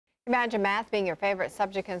Imagine math being your favorite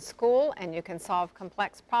subject in school and you can solve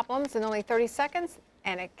complex problems in only 30 seconds,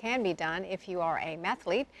 and it can be done if you are a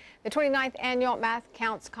mathlete. The 29th annual Math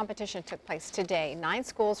Counts competition took place today. 9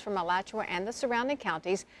 schools from Alachua and the surrounding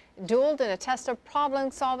counties dueled in a test of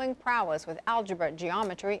problem-solving prowess with algebra,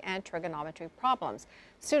 geometry, and trigonometry problems.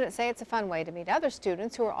 Students say it's a fun way to meet other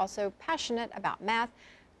students who are also passionate about math,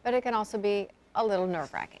 but it can also be a little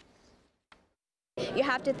nerve-wracking. You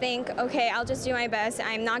have to think, okay, I'll just do my best.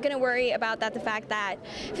 I'm not going to worry about the fact that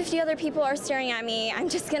 50 other people are staring at me. I'm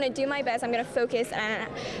just going to do my best. I'm going to focus, and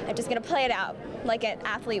I'm just going to play it out like an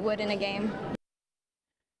athlete would in a game.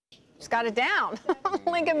 Just got it down.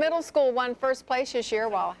 Lincoln Middle School won first place this year,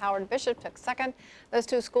 while Howard Bishop took second. Those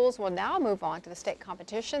 2 schools will now move on to the state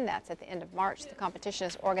competition. That's at the end of March. The competition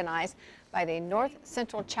is organized by the North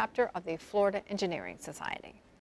Central chapter of the Florida Engineering Society.